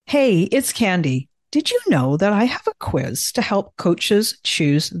Hey, it's Candy. Did you know that I have a quiz to help coaches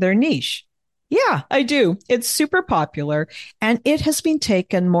choose their niche? Yeah, I do. It's super popular and it has been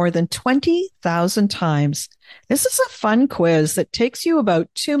taken more than 20,000 times. This is a fun quiz that takes you about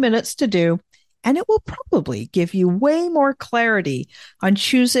 2 minutes to do, and it will probably give you way more clarity on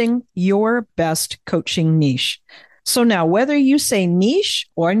choosing your best coaching niche. So now, whether you say niche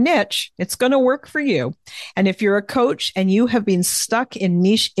or niche, it's going to work for you. And if you're a coach and you have been stuck in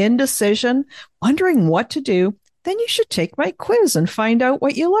niche indecision, wondering what to do, then you should take my quiz and find out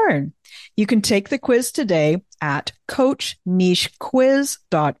what you learn. You can take the quiz today at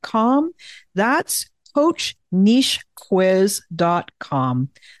coachnichequiz.com. That's coachnichequiz.com.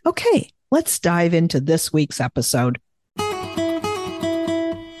 Okay, let's dive into this week's episode.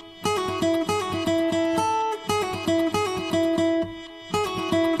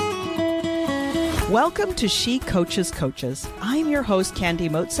 Welcome to She Coaches Coaches. I'm your host, Candy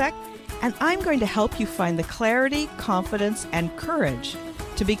Motzek, and I'm going to help you find the clarity, confidence, and courage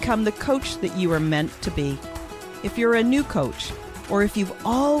to become the coach that you are meant to be. If you're a new coach, or if you've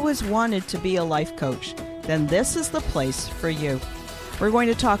always wanted to be a life coach, then this is the place for you. We're going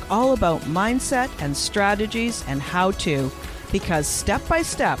to talk all about mindset and strategies and how to, because step by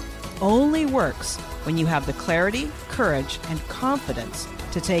step only works when you have the clarity, courage, and confidence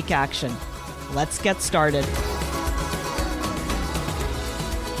to take action. Let's get started.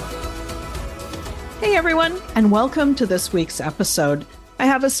 Hey everyone, and welcome to this week's episode. I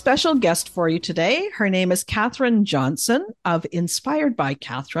have a special guest for you today. Her name is Kathryn Johnson of Inspired by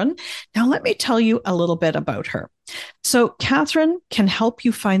Kathryn. Now let me tell you a little bit about her. So Kathryn can help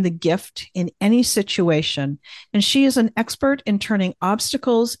you find the gift in any situation, and she is an expert in turning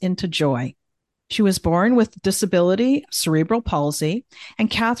obstacles into joy. She was born with disability, cerebral palsy, and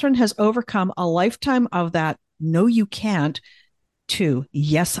Kathryn has overcome a lifetime of that no, you can't to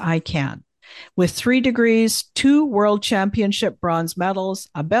yes, I can. With 3 degrees, 2 world championship bronze medals,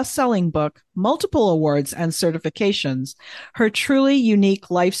 a best-selling book, multiple awards and certifications, her truly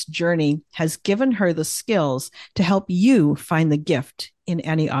unique life's journey has given her the skills to help you find the gift in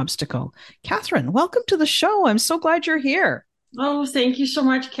any obstacle. Kathryn, welcome to the show. I'm so glad you're here. Oh, thank you so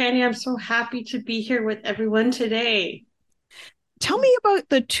much, Candy. I'm so happy to be here with everyone today. Tell me about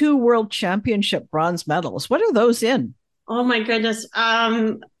the 2 world championship bronze medals. What are those in? Oh my goodness.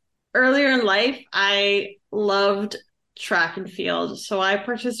 Earlier in life, I loved track and field. So I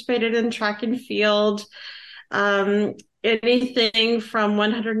participated in track and field, um, anything from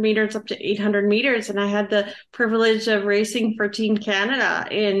 100 meters up to 800 meters. And I had the privilege of racing for Team Canada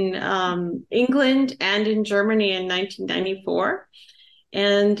in England and in Germany in 1994.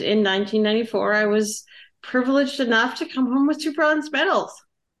 And in 1994, I was privileged enough to come home with 2 bronze medals.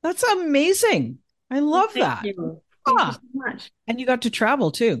 That's amazing. I love Thank that. you. Thank you Ah, so much. and you got to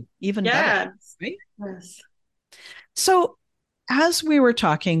travel too, even better, Yes. right? Yes. So, as we were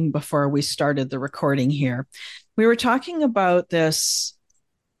talking before we started the recording here, we were talking about this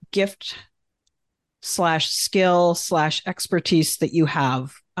gift slash skill slash expertise that you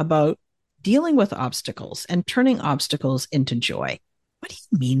have about dealing with obstacles and turning obstacles into joy. What do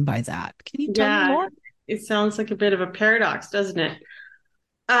you mean by that? Can you tell me Yeah. more? It sounds like a bit of a paradox, doesn't it?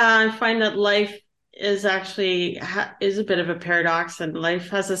 I find that life is actually is a bit of a paradox, and life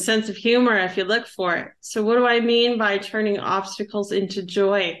has a sense of humor if you look for it. So what do I mean by turning obstacles into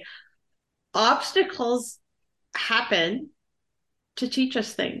joy? Obstacles happen to teach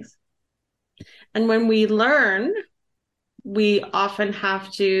us things. And when we learn, we often have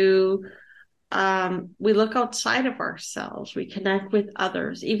to we look outside of ourselves. We connect with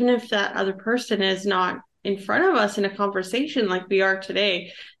others, even if that other person is not in front of us in a conversation like we are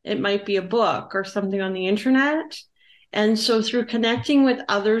today. It might be a book or something on the internet. And so through connecting with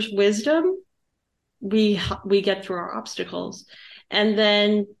others' wisdom, we get through our obstacles. And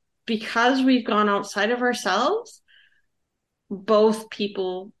then because we've gone outside of ourselves, both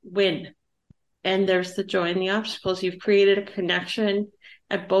people win. And there's the joy in the obstacles. You've created a connection,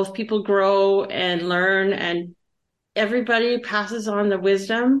 and both people grow and learn, and everybody passes on the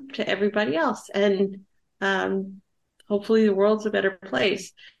wisdom to everybody else. And hopefully the world's a better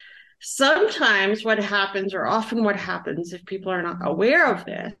place. Sometimes what happens, or often what happens if people are not aware of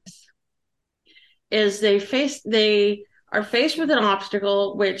this, is they are faced with an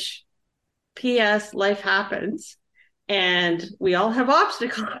obstacle, which PS life happens and we all have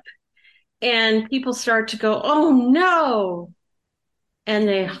obstacles. And people start to go, oh no, and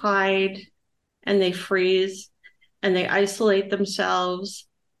they hide and they freeze and they isolate themselves,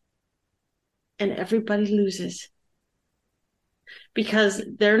 and everybody loses because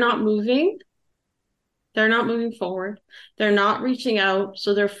they're not moving They're not moving forward. They're not reaching out.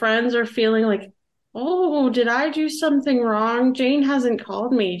 So their friends are feeling like, oh, did I do something wrong? Jane hasn't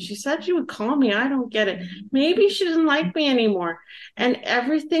called me. She said she would call me. I don't get it. Maybe she doesn't like me anymore. And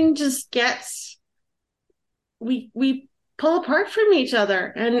everything just gets, we pull apart from each other.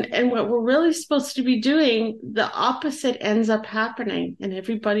 And what we're really supposed to be doing, the opposite ends up happening and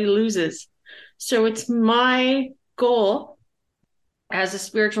everybody loses. So it's my goal as a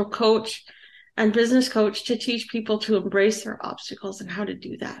spiritual coach and business coach to teach people to embrace their obstacles and how to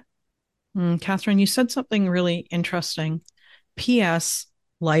do that. Kathryn, you said something really interesting. P.S.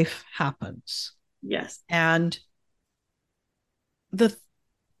 Life happens. Yes, And the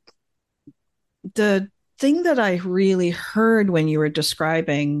the thing that I really heard when you were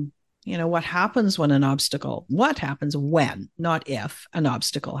describing, what happens when an obstacle, what happens when, not if an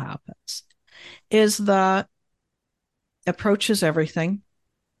obstacle happens, is the approach is everything.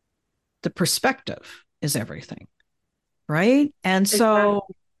 The perspective is everything. Right. And exactly. so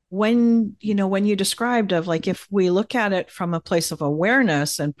when you described of like, if we look at it from a place of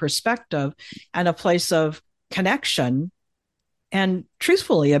awareness and perspective and a place of connection and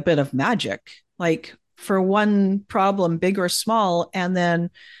truthfully a bit of magic, like for one problem, big or small, and then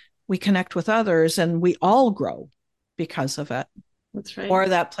we connect with others and we all grow because of it. That's right. Or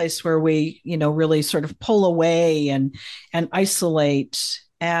that place where we, really sort of pull away and isolate.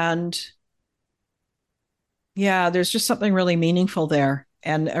 And yeah, there's just something really meaningful there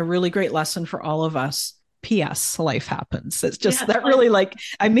and a really great lesson for all of us. P.S. Life happens. It's just Yes, that like really like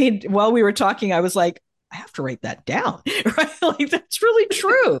I made while we were talking, I was like, I have to write that down. Right. Like that's really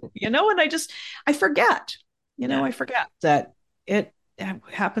true, and I forget, yeah, I forget that it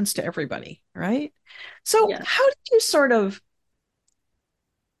happens to everybody. Right. So yeah. how did you sort of,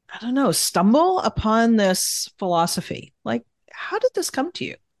 I don't know, stumble upon this philosophy? Like, how did this come to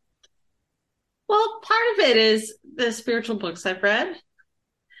you? Well, part of it is the spiritual books I've read.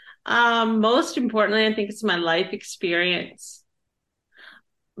 Most importantly, I think it's my life experience.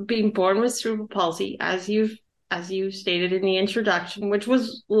 Being born with cerebral palsy, as you stated in the introduction, which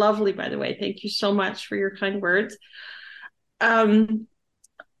was lovely, by the way. Thank you so much for your kind words. Um,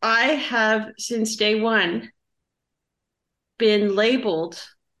 I have since day one been labeled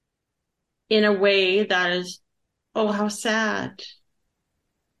in a way that is, oh, how sad.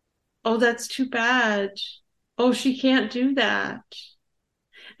 Oh, that's too bad. Oh, she can't do that.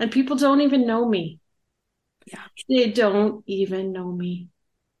 And people don't even know me. Yeah. They don't even know me.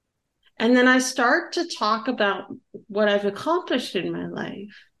 And then I start to talk about what I've accomplished in my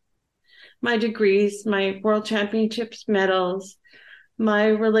life, my degrees, my world championships medals, my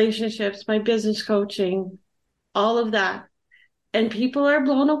relationships, my business coaching, all of that. And people are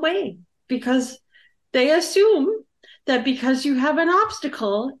blown away because they assume that because you have an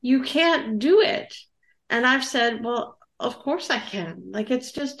obstacle, you can't do it. And I've said, well, of course I can. Like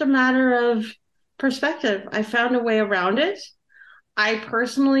it's just a matter of perspective. I found a way around it. I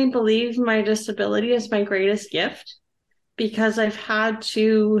personally believe my disability is my greatest gift because I've had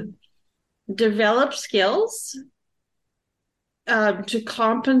to develop skills to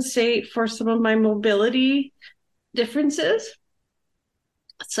compensate for some of my mobility differences,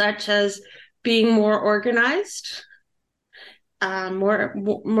 such as being more organized,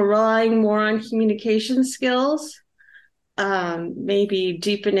 relying more on communication skills, maybe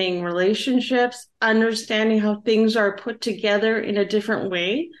deepening relationships, understanding how things are put together in a different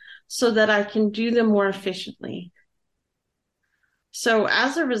way so that I can do them more efficiently. So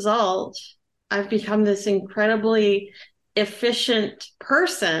as a result, I've become this incredibly efficient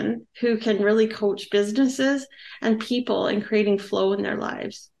person who can really coach businesses and people in creating flow in their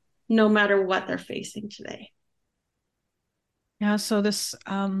lives, no matter what they're facing today. Yeah, so this,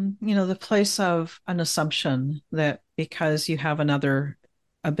 the place of an assumption that because you have another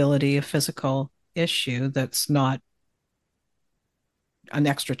ability, a physical issue, that's not an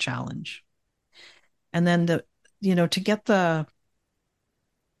extra challenge. And then to get the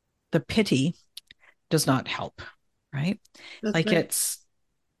pity does not help, right? That's Like right.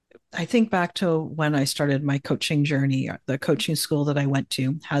 I think back to when I started my coaching journey. The coaching school that I went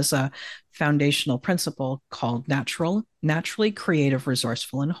to has a foundational principle called naturally creative,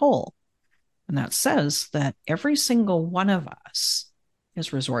 resourceful, and whole. And that says that every single one of us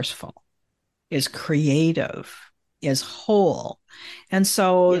is resourceful, is creative, is whole. And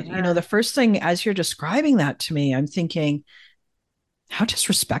so, the Yeah, first thing as you're describing that to me, I'm thinking, how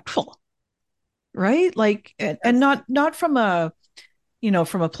disrespectful, right? Like, and yes, not from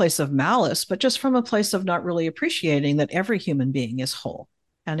from a place of malice, but just from a place of not really appreciating that every human being is whole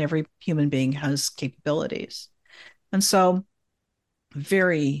and every human being has capabilities. And so,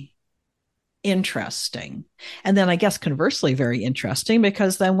 very interesting. And then I guess conversely, very interesting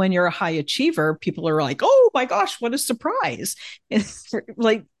because then when you're a high achiever, people are like, oh my gosh, what a surprise.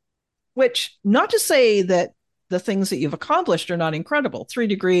 Like, which not to say that the things that you've accomplished are not incredible. 3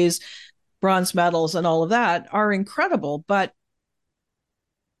 degrees, bronze medals, and all of that are incredible, but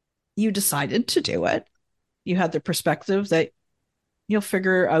you decided to do it. You had the perspective that you'll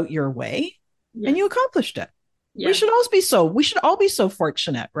figure out your way and you Yes. accomplished it. Yes. We should all be so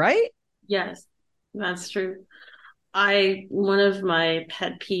fortunate, right? Yes. That's true. One of my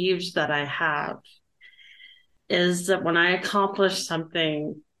pet peeves that I have is that when I accomplish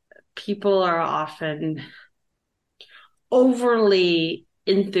something, people are often overly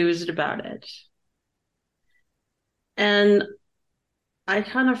enthused about it. And I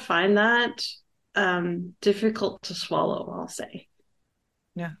kind of find that difficult to swallow, I'll say.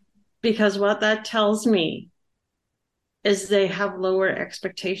 Yeah. Because what that tells me is they have lower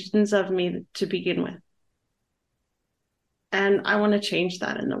expectations of me to begin with. And I want to change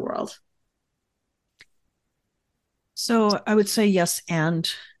that in the world. So I would say yes, and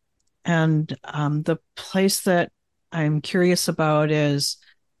the place that I'm curious about is,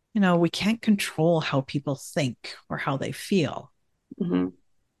 we can't control how people think or how they feel. Mm-hmm.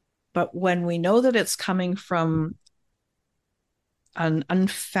 But when we know that it's coming from an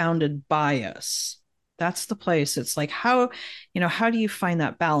unfounded bias, that's the place. It's like how do you find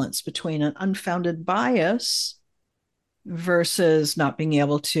that balance between an unfounded bias versus not being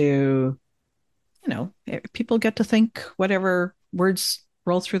able to, people get to think whatever words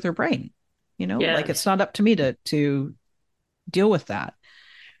roll through their brain, like Yes. it's not up to me to deal with that.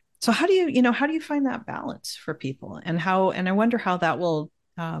 So how do you find that balance for people, and I wonder how that will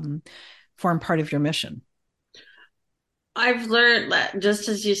form part of your mission. I've learned that, just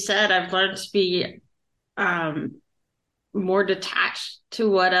as you said, I've learned to be um, more detached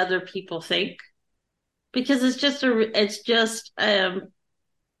to what other people think because it's just an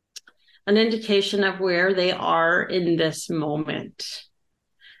indication of where they are in this moment.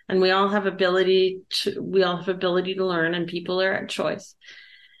 And we all have ability to learn, and people are at choice.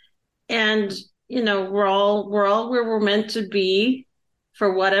 And we're all where we're meant to be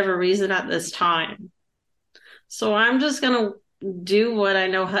for whatever reason at this time. So I'm just gonna do what I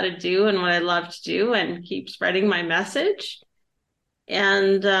know how to do and what I love to do and keep spreading my message.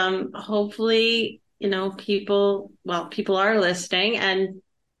 And hopefully, people are listening, and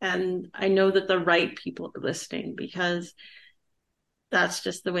I know that the right people are listening because that's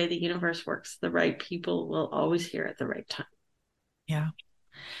just the way the universe works. The right people will always hear at the right time. Yeah.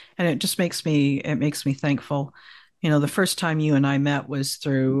 And it makes me thankful. The first time you and I met was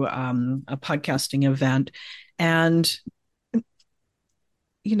through a podcasting event, and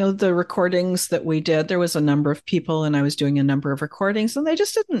the recordings that we did, there was a number of people, and I was doing a number of recordings, and they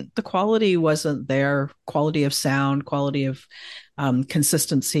just didn't. The quality wasn't there. Quality of sound, quality of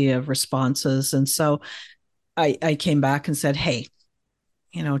consistency of responses, and so I came back and said, "Hey."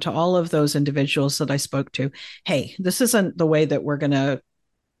 To all of those individuals that I spoke to, hey, this isn't the way that we're going to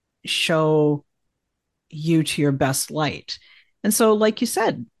show you to your best light. And so, like you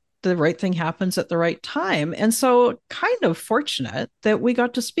said, the right thing happens at the right time. And so, kind of fortunate that we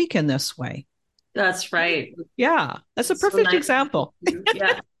got to speak in this way. That's right. Yeah, that's a It's so perfect nice to speak example. to you.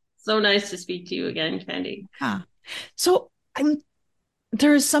 Yeah. So nice to speak to you again, Candy. Yeah. So,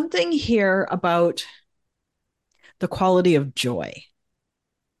 there is something here about the quality of joy.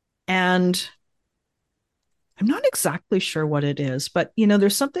 And I'm not exactly sure what it is, but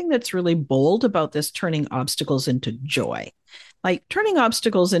there's something that's really bold about this turning obstacles into joy. Like turning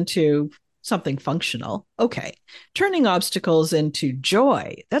obstacles into something functional. Okay. Turning obstacles into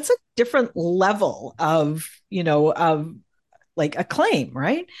joy. That's a different level of like acclaim,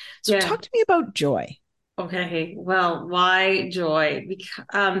 right? So Yeah. talk to me about joy. Okay. Well, why joy?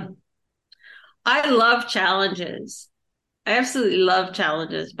 Because I love challenges. I absolutely love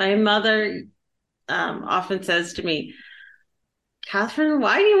challenges. My mother often says to me, Kathryn,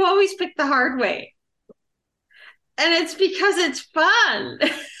 why do you always pick the hard way? And it's because it's fun.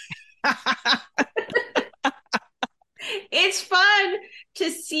 It's fun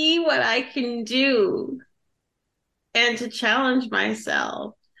to see what I can do and to challenge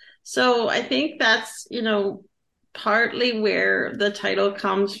myself. So I think that's, partly where the title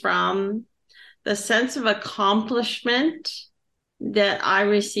comes from, the sense of accomplishment that I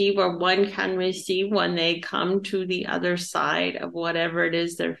receive or one can receive when they come to the other side of whatever it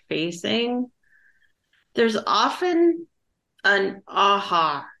is they're facing. There's often an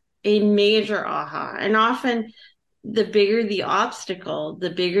aha, a major aha, and often the bigger the obstacle, the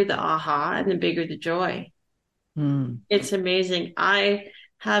bigger the aha and the bigger the joy. Hmm. It's amazing. I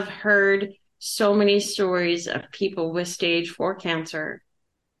have heard so many stories of people with stage 4 cancer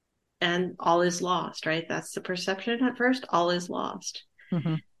and all is lost, right? That's the perception at first. All is lost.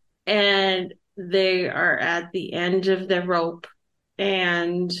 Mm-hmm. And they are at the end of the rope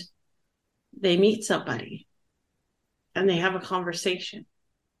and they meet somebody and they have a conversation.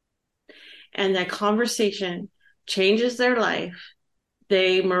 And that conversation changes their life.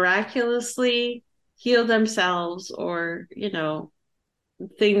 They miraculously heal themselves, or,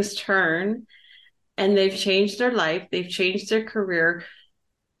 things turn and they've changed their life. They've changed their career.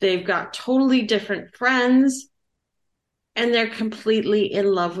 They've got totally different friends and they're completely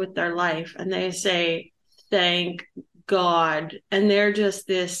in love with their life. And they say, thank God. And they're just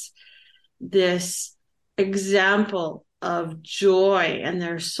this example of joy. And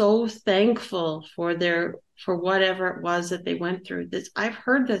they're so thankful for whatever it was that they went through. I've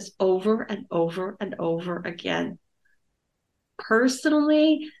heard this over and over and over again.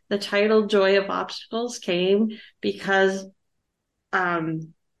 Personally, the title Joy of Obstacles came because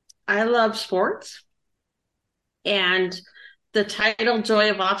I love sports, and the title Joy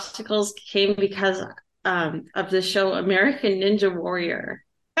of Obstacles came because of the show American Ninja Warrior.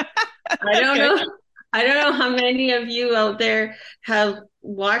 I don't Okay. know. I don't know how many of you out there have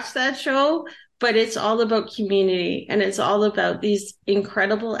watched that show, but it's all about community, and it's all about these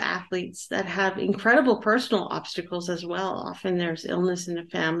incredible athletes that have incredible personal obstacles as well. Often there's illness in the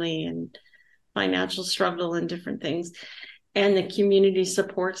family and financial struggle and different things, and the community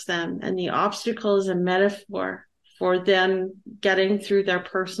supports them. And the obstacle is a metaphor for them getting through their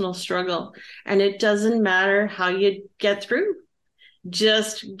personal struggle. And it doesn't matter how you get through,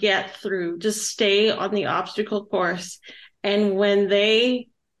 just get through, just stay on the obstacle course. And when they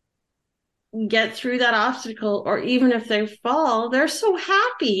get through that obstacle, or even if they fall, they're so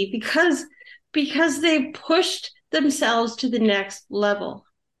happy because they pushed themselves to the next level.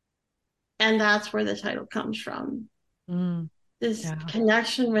 And that's where the title comes from. This Yeah.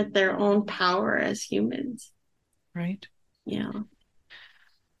 connection with their own power as humans. Right. Yeah.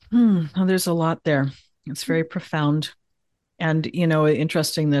 Well, there's a lot there. It's very profound. And,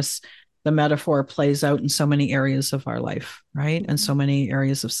 interesting, the metaphor plays out in so many areas of our life, right? And so many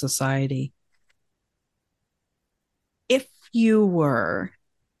areas of society. If you were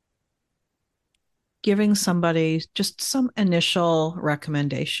giving somebody just some initial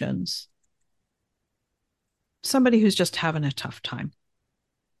recommendations, somebody who's just having a tough time,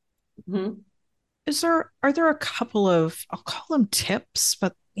 Mm-hmm. are there a couple of, I'll call them tips,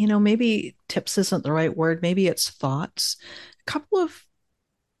 but maybe tips isn't the right word. Maybe it's thoughts, a couple of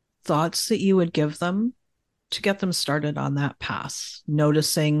thoughts that you would give them to get them started on that path,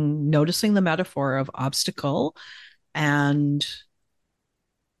 noticing the metaphor of obstacle and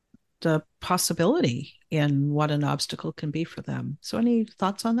the possibility in what an obstacle can be for them. So any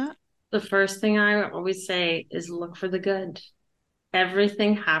thoughts on that? The first thing I always say is look for the good.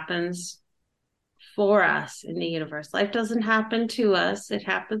 Everything happens for us in the universe. Life doesn't happen to us, it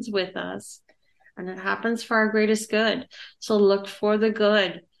happens with us, and it happens for our greatest good. So look for the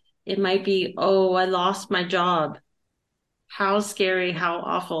good. It might be, oh, I lost my job. How scary, how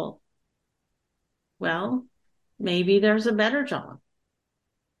awful. Well, maybe there's a better job.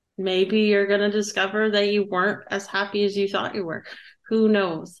 Maybe you're going to discover that you weren't as happy as you thought you were. Who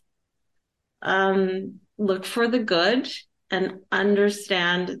knows? Look for the good and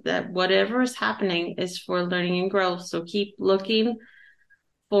understand that whatever is happening is for learning and growth. So keep looking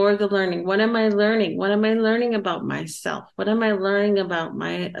for the learning. What am I learning? What am I learning about myself? What am I learning about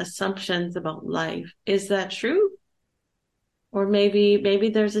my assumptions about life? Is that true? Or maybe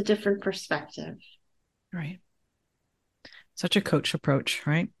there's a different perspective. Right. Such a coach approach,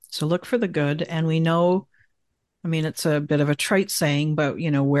 right? So look for the good. And we know, I mean, it's a bit of a trite saying, but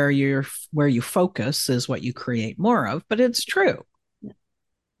where you focus is what you create more of, but it's true, Yeah.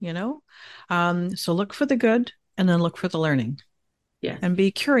 you know? So look for the good and then look for the learning Yes. and be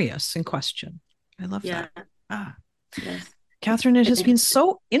curious and question. I love Yeah. that. Ah. Yes. Kathryn, it has been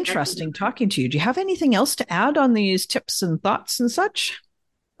so interesting talking to you. Do you have anything else to add on these tips and thoughts and such?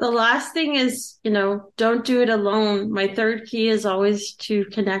 The last thing is, don't do it alone. My third key is always to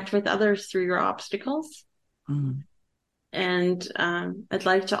connect with others through your obstacles. Mm. And I'd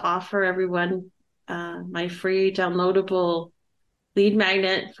like to offer everyone my free downloadable lead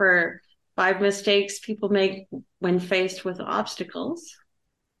magnet for 5 mistakes people make when faced with obstacles.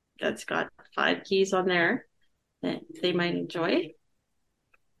 That's got 5 keys on there that they might enjoy.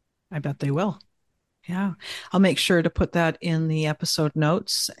 I bet they will. Yeah, I'll make sure to put that in the episode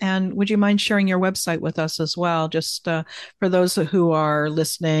notes. And would you mind sharing your website with us as well? Just for those who are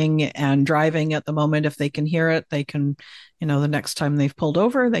listening and driving at the moment, if they can hear it, they can, the next time they've pulled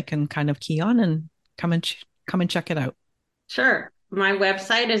over, they can kind of key on and come and check it out. Sure. My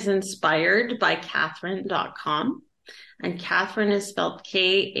website is inspiredbyKathryn.com. And Kathryn is spelled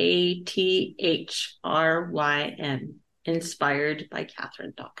Kathryn,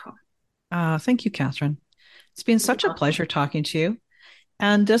 inspiredbyKathryn.com. Thank you, Kathryn. It's been such a pleasure talking to you.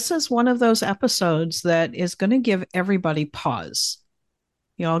 And this is one of those episodes that is going to give everybody pause.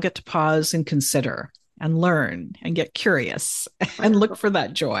 You all get to pause and consider and learn and get curious and look for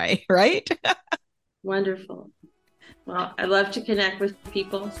that joy, right? Wonderful. Well, I love to connect with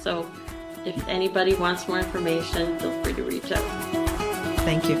people. So if anybody wants more information, feel free to reach out.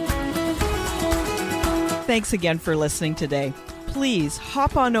 Thank you. Thanks again for listening today. Please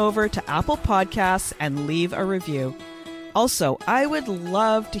hop on over to Apple Podcasts and leave a review. Also, I would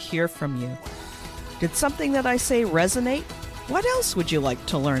love to hear from you. Did something that I say resonate? What else would you like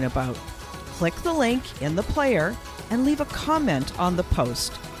to learn about? Click the link in the player and leave a comment on the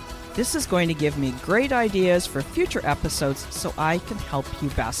post. This is going to give me great ideas for future episodes so I can help you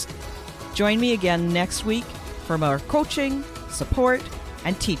best. Join me again next week for more coaching, support,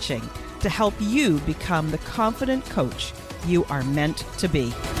 and teaching to help you become the confident coach you are meant to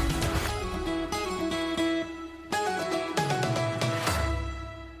be.